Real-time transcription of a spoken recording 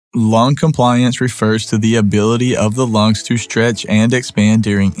Lung compliance refers to the ability of the lungs to stretch and expand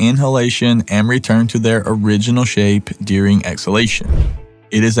during inhalation and return to their original shape during exhalation.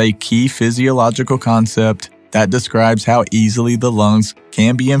 It is a key physiological concept that describes how easily the lungs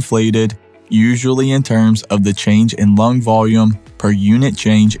can be inflated, usually in terms of the change in lung volume per unit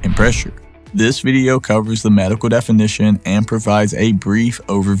change in pressure. This video covers the medical definition and provides a brief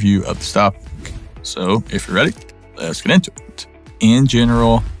overview of this topic. So, if you're ready, let's get into it. In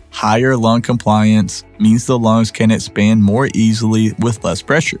general, higher lung compliance means the lungs can expand more easily with less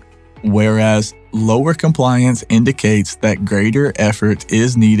pressure, whereas lower compliance indicates that greater effort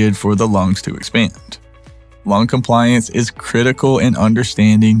is needed for the lungs to expand. Lung compliance is critical in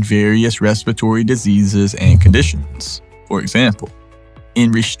understanding various respiratory diseases and conditions. For example,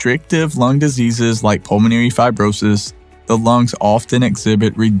 in restrictive lung diseases like pulmonary fibrosis, the lungs often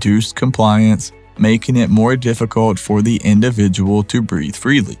exhibit reduced compliance, making it more difficult for the individual to breathe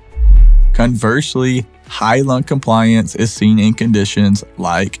freely. Conversely, high lung compliance is seen in conditions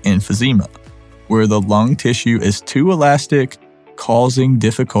like emphysema, where the lung tissue is too elastic, causing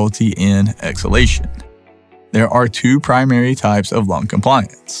difficulty in exhalation. There are two primary types of lung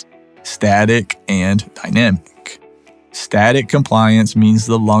compliance: static and dynamic. Static compliance means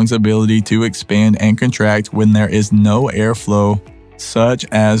the lung's ability to expand and contract when there is no airflow, such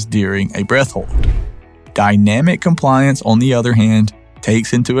as during a breath hold. Dynamic compliance, on the other hand,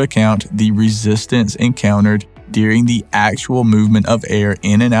 takes into account the resistance encountered during the actual movement of air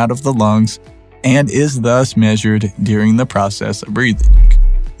in and out of the lungs and is thus measured during the process of breathing.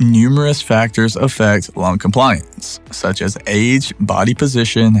 Numerous factors affect lung compliance, such as age, body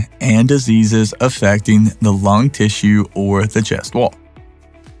position, and diseases affecting the lung tissue or the chest wall.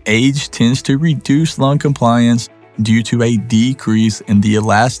 Age tends to reduce lung compliance due to a decrease in the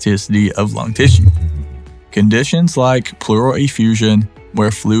elasticity of lung tissue. Conditions like pleural effusion, where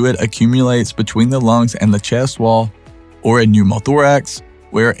fluid accumulates between the lungs and the chest wall, or a pneumothorax,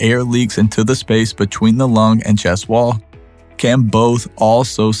 where air leaks into the space between the lung and chest wall, can both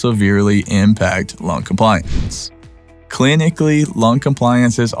also severely impact lung compliance. Clinically, lung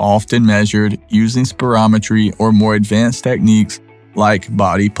compliance is often measured using spirometry or more advanced techniques like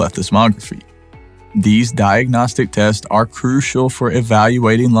body plethysmography. These diagnostic tests are crucial for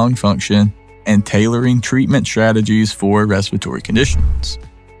evaluating lung function and tailoring treatment strategies for respiratory conditions.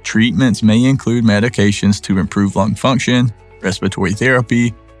 Treatments may include medications to improve lung function, respiratory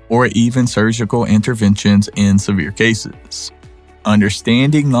therapy, or even surgical interventions in severe cases.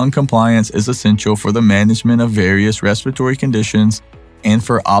 Understanding lung compliance is essential for the management of various respiratory conditions and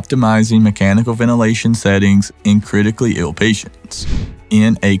for optimizing mechanical ventilation settings in critically ill patients.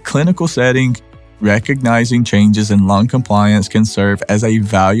 In a clinical setting, recognizing changes in lung compliance can serve as a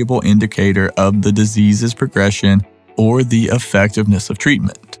valuable indicator of the disease's progression or the effectiveness of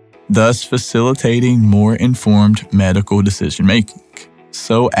treatment, thus facilitating more informed medical decision-making.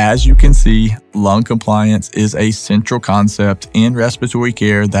 So, as you can see, lung compliance is a central concept in respiratory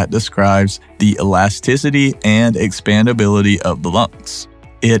care that describes the elasticity and expandability of the lungs.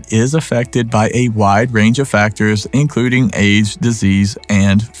 It is affected by a wide range of factors, including age, disease,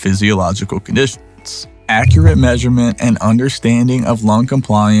 and physiological conditions. Accurate measurement and understanding of lung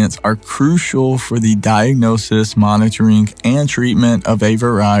compliance are crucial for the diagnosis, monitoring, and treatment of a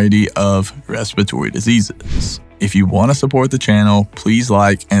variety of respiratory diseases. If you want to support the channel, please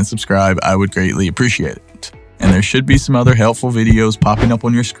like and subscribe. I would greatly appreciate it. And there should be some other helpful videos popping up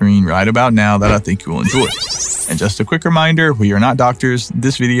on your screen right about now that I think you will enjoy. And just a quick reminder, we are not doctors.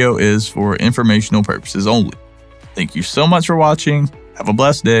 This video is for informational purposes only. Thank you so much for watching. Have a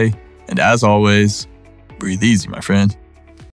blessed day. And as always, breathe easy, my friend.